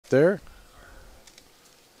there,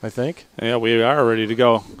 I think. Yeah, we are ready to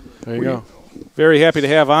go. There you go. Very happy to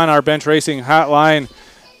have on our bench racing hotline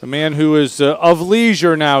a man who is of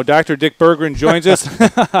leisure now. Dr. Dick Bergrren joins us.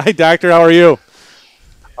 Hi, Doctor. How are you?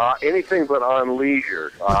 Anything but on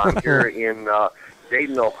leisure. I'm here in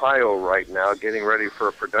Dayton, Ohio right now, getting ready for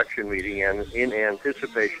a production meeting and in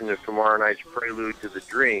anticipation of tomorrow night's Prelude to the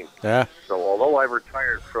Dream. Yeah. So although I've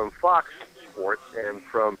retired from Fox Sports and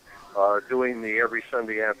from doing the every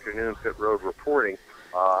Sunday afternoon pit road reporting,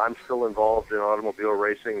 I'm still involved in automobile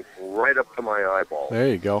racing right up to my eyeball. There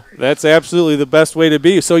you go. That's absolutely the best way to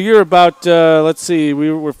be. So you're about, let's see,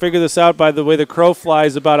 we're figuring this out by the way the crow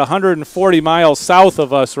flies, about 140 miles south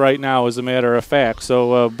of us right now, as a matter of fact.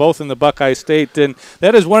 So both in the Buckeye State. And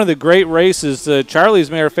that is one of the great races. Charlie, as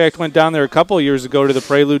a matter of fact, went down there a couple of years ago to the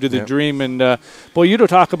Prelude to the Dream. And, boy, you don't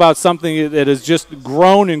talk about something that has just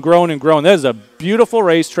grown and grown and grown. That is a beautiful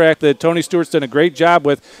racetrack that Tony Stewart's done a great job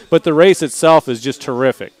with, but the race itself is just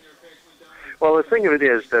terrific. Well, the thing of it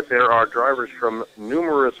is that there are drivers from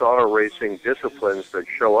numerous auto racing disciplines that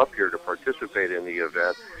show up here to participate in the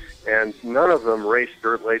event, and none of them race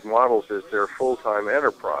dirt late models as their full-time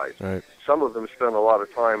enterprise. Right. Some of them spend a lot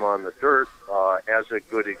of time on the dirt. As a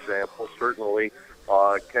good example, certainly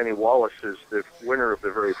Kenny Wallace is the winner of the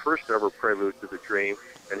very first ever Prelude to the Dream,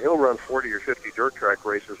 and he'll run 40 or 50 dirt track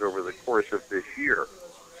races over the course of this year.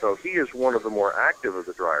 So he is one of the more active of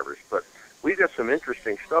the drivers. But we've got some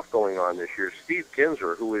interesting stuff going on this year. Steve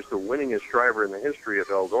Kinzer, who is the winningest driver in the history of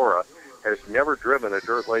Eldora, has never driven a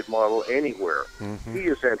dirt late model anywhere. Mm-hmm. He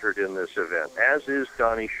is entered in this event, as is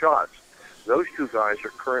Donnie Schatz. Those two guys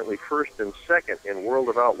are currently first and second in World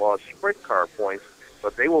of Outlaws sprint car points,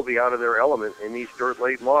 but they will be out of their element in these dirt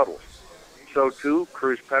late models. So, too,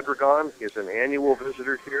 Cruz Pedregon is an annual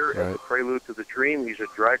visitor here at the Prelude to the Dream. He's a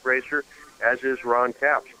drag racer, as is Ron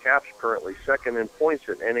Capps. Capps currently second in points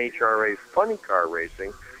at NHRA funny car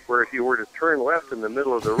racing, where if you were to turn left in the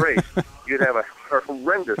middle of the race, you'd have a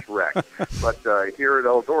horrendous wreck. But here at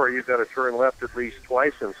Eldora, you've got to turn left at least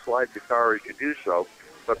twice and slide the car as you do so.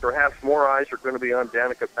 But perhaps more eyes are going to be on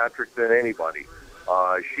Danica Patrick than anybody.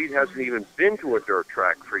 She hasn't even been to a dirt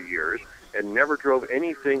track for years and never drove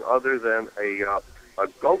anything other than a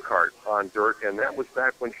go-kart on dirt, and that was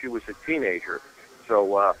back when she was a teenager.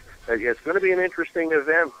 So it's going to be an interesting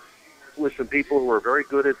event with some people who are very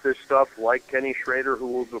good at this stuff, like Kenny Schrader, who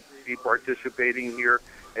will be participating here,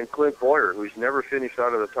 and Clint Boyer, who's never finished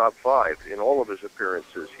out of the top 5 in all of his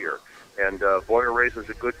appearances here. And Boyer races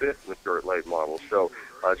a good bit with dirt late models. So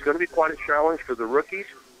it's going to be quite a challenge for the rookies,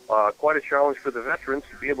 quite a challenge for the veterans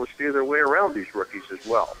to be able to steer their way around these rookies as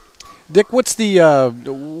well. Dick, what's the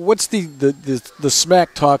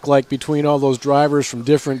smack talk like between all those drivers from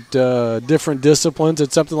different disciplines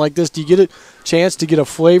at something like this? Do you get a chance to get a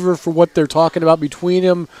flavor for what they're talking about between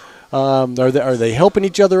them? Are they helping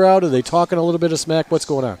each other out? Are they talking a little bit of smack? What's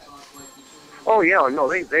going on? Oh, yeah, no,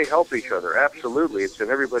 they help each other, absolutely. It's in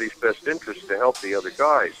everybody's best interest to help the other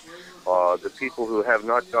guys. The people who have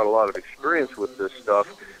not got a lot of experience with this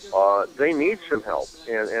stuff, they need some help,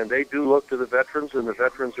 and they do look to the veterans, and the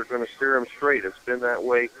veterans are going to steer them straight. It's been that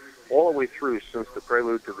way all the way through since the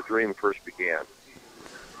Prelude to the Dream first began.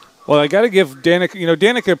 Well, I got to give Danica,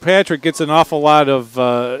 Danica Patrick gets an awful lot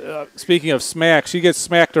of, speaking of smack, she gets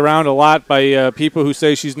smacked around a lot by people who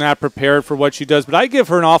say she's not prepared for what she does, but I give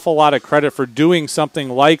her an awful lot of credit for doing something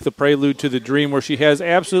like the Prelude to the Dream, where she has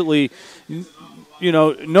absolutely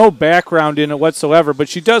no background in it whatsoever, but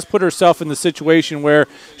she does put herself in the situation where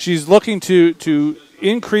she's looking to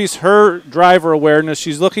increase her driver awareness.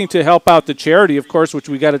 She's looking to help out the charity, of course, which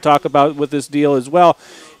we got to talk about with this deal as well.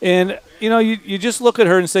 And, you just look at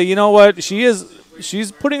her and say, you know what,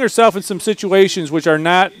 she's putting herself in some situations which are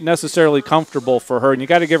not necessarily comfortable for her, and you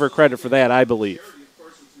got to give her credit for that, I believe.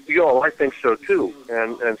 I think so, too.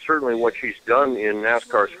 And certainly what she's done in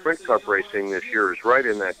NASCAR Sprint Cup racing this year is right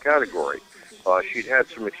in that category. She'd had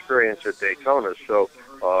some experience at Daytona, so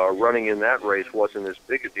running in that race wasn't as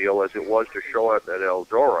big a deal as it was to show up at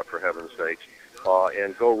Eldora, for heaven's sakes,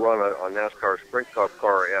 and go run a NASCAR Sprint Cup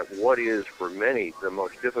car at what is, for many, the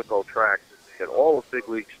most difficult track in all of big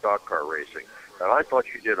league stock car racing. And I thought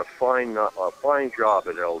she did a fine job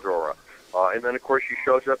at Eldora. And then, of course, she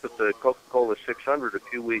shows up at the Coca-Cola 600 a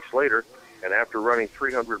few weeks later, and after running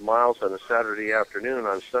 300 miles on a Saturday afternoon,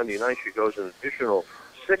 on Sunday night she goes an additional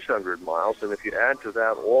 600 miles, and if you add to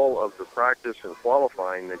that all of the practice and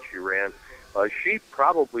qualifying that she ran, she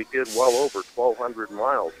probably did well over 1,200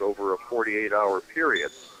 miles over a 48-hour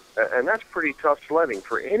period. And that's pretty tough sledding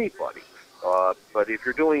for anybody. But if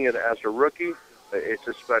you're doing it as a rookie, it's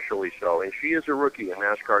especially so. And she is a rookie in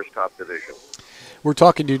NASCAR's top division. We're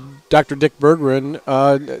talking to Dr. Dick Bergrren.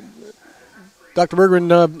 Dr.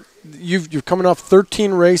 Bergrren, you're coming off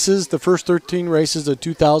 13 races, the first 13 races of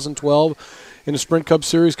 2012 in the Sprint Cup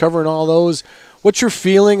Series, covering all those. What's your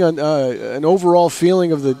feeling, an overall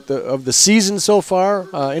feeling of the season so far?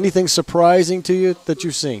 Anything surprising to you that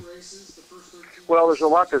you've seen? Well, there's a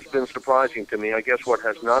lot that's been surprising to me. I guess what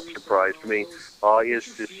has not surprised me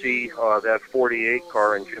is to see that 48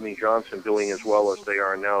 car and Jimmy Johnson doing as well as they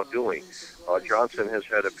are now doing. Johnson has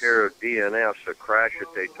had a pair of DNFs, a crash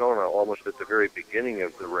at Daytona almost at the very beginning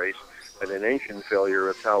of the race, and an engine failure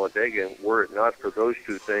at Talladega. Were it not for those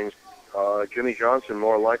two things, Jimmy Johnson,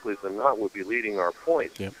 more likely than not, would be leading our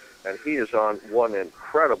points. Yep. And he is on one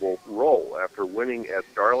incredible roll. After winning at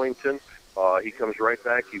Darlington, he comes right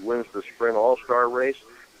back. He wins the Sprint All-Star race.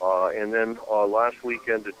 And then last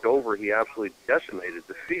weekend at Dover, he absolutely decimated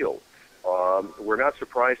the field. We're not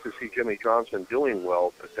surprised to see Jimmy Johnson doing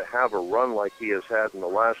well, but to have a run like he has had in the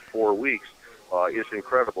last 4 weeks is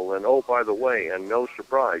incredible. And, oh, by the way, and no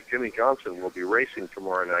surprise, Jimmy Johnson will be racing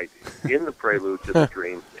tomorrow night in the Prelude to the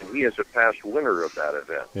Dream, and he is a past winner of that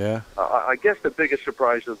event. Yeah. I guess the biggest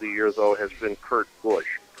surprise of the year, though, has been Kurt Busch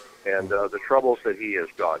and the troubles that he has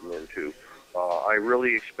gotten into. I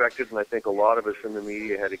really expected, and I think a lot of us in the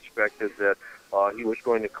media had expected, that he was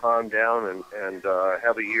going to calm down and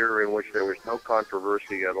have a year in which there was no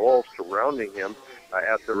controversy at all surrounding him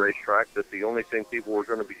at the racetrack, that the only thing people were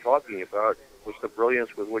going to be talking about was the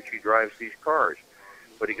brilliance with which he drives these cars.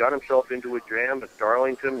 But he got himself into a jam at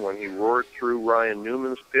Darlington when he roared through Ryan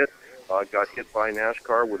Newman's pit, got hit by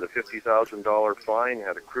NASCAR with a $50,000 fine,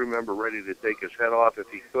 had a crew member ready to take his head off if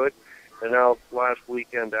he could. And now, last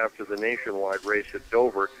weekend after the nationwide race at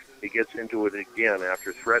Dover, he gets into it again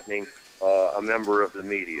after threatening a member of the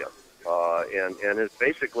media. And it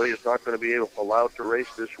basically is not going to be allowed to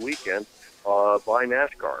race this weekend by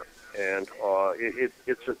NASCAR. And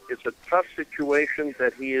it's a tough situation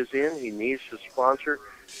that he is in. He needs to sponsor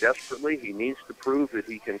desperately. He needs to prove that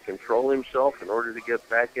he can control himself in order to get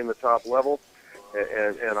back in the top level.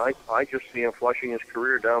 And I just see him flushing his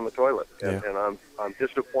career down the toilet. And, Yeah. and I'm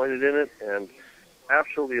disappointed in it and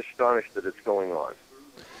absolutely astonished that it's going on.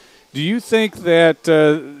 Do you think that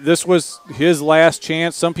this was his last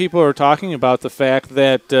chance? Some people are talking about the fact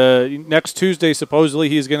that next Tuesday, supposedly,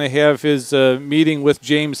 he's going to have his meeting with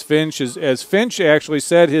James Finch. As Finch actually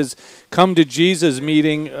said, his come-to-Jesus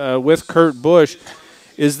meeting with Kurt Busch.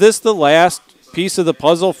 Is this the last piece of the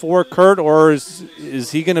puzzle for Kurt, or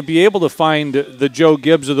is he going to be able to find the Joe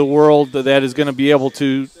Gibbs of the world that is going to be able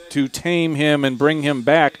to tame him and bring him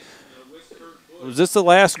back? Was this the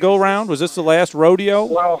last go-round? Was this the last rodeo?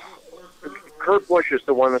 Well, Kurt Busch is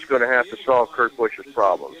the one that's going to have to solve Kurt Busch's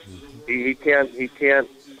problems. He can't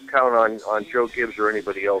count on Joe Gibbs or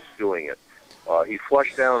anybody else doing it. He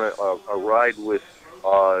flushed down a ride with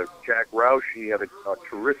Jack Roush. He had a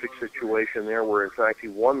terrific situation there where, in fact, he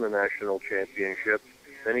won the national championship.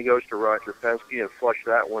 Then he goes to Roger Penske and flushed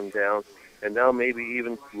that one down. And now maybe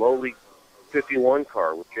even lowly 51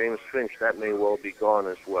 car with James Finch, that may well be gone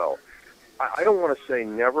as well. I don't want to say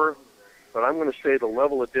never, but I'm going to say the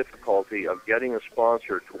level of difficulty of getting a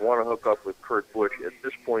sponsor to want to hook up with Kurt Busch at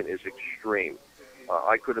this point is extreme.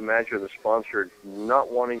 I could imagine the sponsor not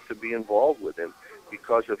wanting to be involved with him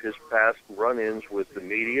because of his past run-ins with the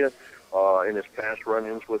media and his past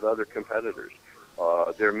run-ins with other competitors.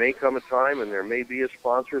 There may come a time and there may be a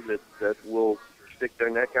sponsor that will stick their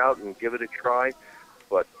neck out and give it a try,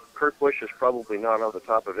 but Kurt Busch is probably not on the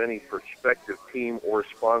top of any prospective team or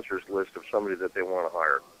sponsors list of somebody that they want to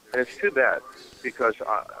hire. And it's too bad because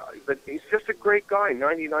but he's just a great guy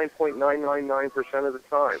 99.999% of the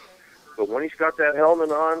time. But when he's got that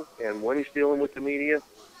helmet on and when he's dealing with the media,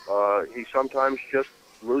 he sometimes just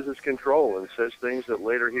loses control and says things that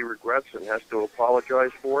later he regrets and has to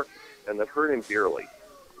apologize for and that hurt him dearly.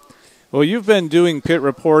 Well, you've been doing pit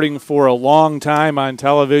reporting for a long time on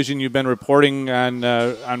television. You've been reporting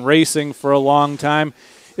on racing for a long time.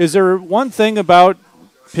 Is there one thing about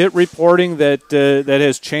pit reporting that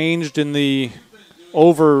has changed in the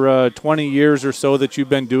over 20 years or so that you've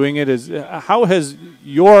been doing it? How has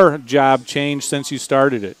your job changed since you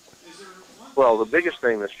started it? Well, the biggest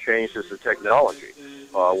thing that's changed is the technology.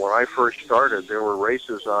 When I first started, there were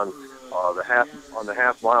races on the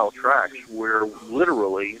half-mile tracks where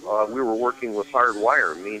literally we were working with hard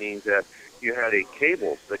wire, meaning that you had a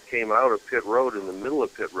cable that came out of pit road in the middle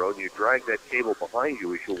of pit road, and you dragged that cable behind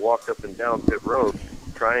you as you walked up and down pit road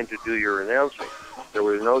trying to do your announcing. There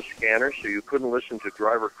was no scanner, so you couldn't listen to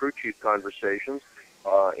driver crew chief conversations.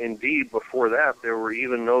 Indeed, before that, there were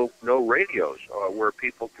even no radios where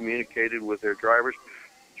people communicated with their drivers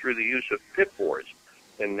through the use of pit boards.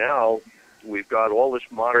 And now We've got all this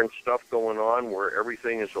modern stuff going on where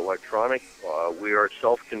everything is electronic. We are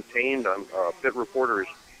self-contained. Pit Reporter is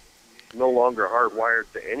no longer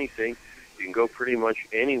hardwired to anything. You can go pretty much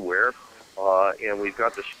anywhere. And we've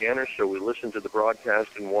got the scanner, so we listen to the broadcast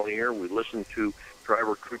in one ear. We listen to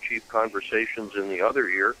driver crew chief conversations in the other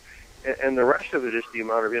ear. And the rest of it is the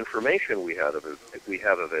amount of information we have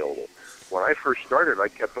available. When I first started, I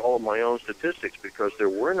kept all of my own statistics because there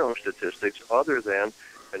were no statistics other than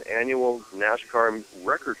an annual NASCAR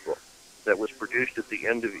record book that was produced at the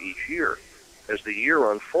end of each year. As the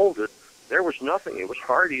year unfolded, there was nothing. It was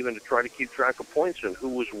hard even to try to keep track of points and who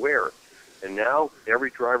was where. And now every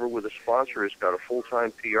driver with a sponsor has got a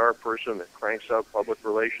full-time PR person that cranks out public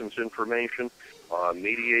relations information,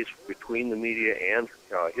 mediates between the media and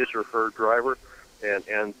his or her driver,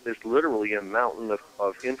 and there's literally a mountain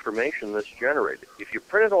of information that's generated. If you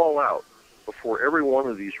print it all out before every one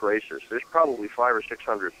of these races, there's probably 500 or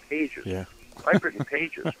 600 pages, typewritten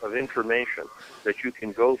pages of information that you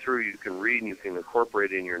can go through, you can read, and you can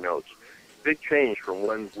incorporate in your notes. Big change from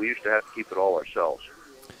when we used to have to keep it all ourselves.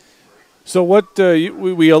 So what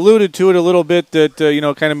we alluded to it a little bit that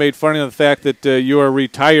kind of made fun of the fact that you are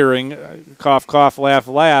retiring. Cough, cough, laugh,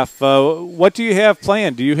 laugh. What do you have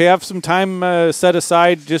planned? Do you have some time set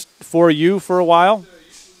aside just for you for a while?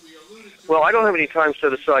 Well, I don't have any time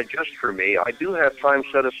set aside just for me. I do have time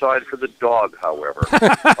set aside for the dog, however.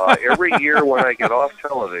 Every year when I get off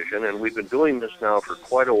television, and we've been doing this now for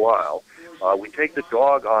quite a while, we take the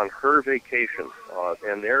dog on her vacation,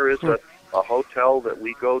 and there is a hotel that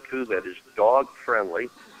we go to that is dog-friendly.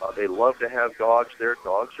 They love to have dogs there.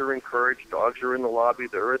 Dogs are encouraged. Dogs are in the lobby.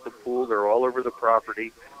 They're at the pool. They're all over the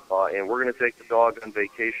property. And we're going to take the dog on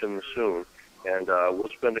vacation soon. And we'll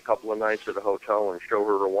spend a couple of nights at a hotel and show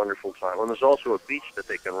her a wonderful time. And there's also a beach that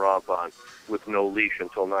they can romp on with no leash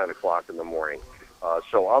until 9 o'clock in the morning.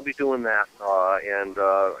 So I'll be doing that. And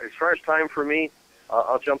as far as time for me,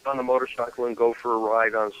 I'll jump on the motorcycle and go for a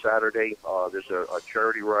ride on Saturday. There's a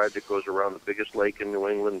charity ride that goes around the biggest lake in New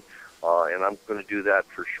England, and I'm going to do that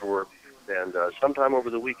for sure. And sometime over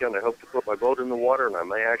the weekend, I hope to put my boat in the water, and I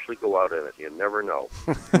may actually go out in it. You never know.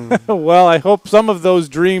 Well, I hope some of those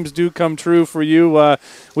dreams do come true for you.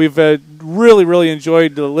 We've really, really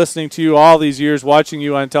enjoyed listening to you all these years, watching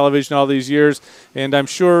you on television all these years. And I'm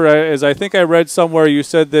sure, as I think I read somewhere, you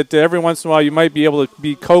said that every once in a while you might be able to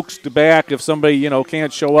be coaxed back if somebody,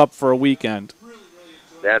 can't show up for a weekend.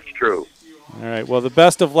 That's true. All right. Well, the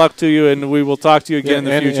best of luck to you, and we will talk to you again in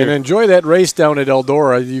the future. And enjoy that race down at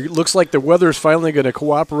Eldora. It looks like the weather's finally going to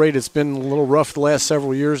cooperate. It's been a little rough the last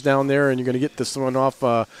several years down there, and you're going to get this one off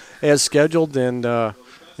as scheduled, and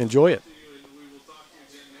enjoy it.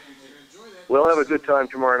 We'll have a good time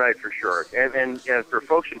tomorrow night for sure. And for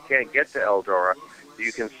folks who can't get to Eldora,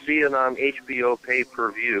 you can see it on HBO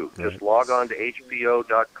pay-per-view. Right. Just log on to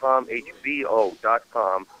HBO.com,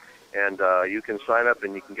 HBO.com. And you can sign up,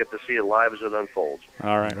 and you can get to see it live as it unfolds.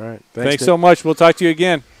 All right. All right. Thanks so much. We'll talk to you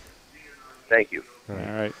again. Thank you. All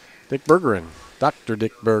right. Dick Bergrren, Dr.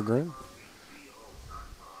 Dick Bergrren.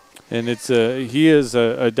 And he is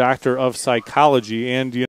a doctor of psychology, and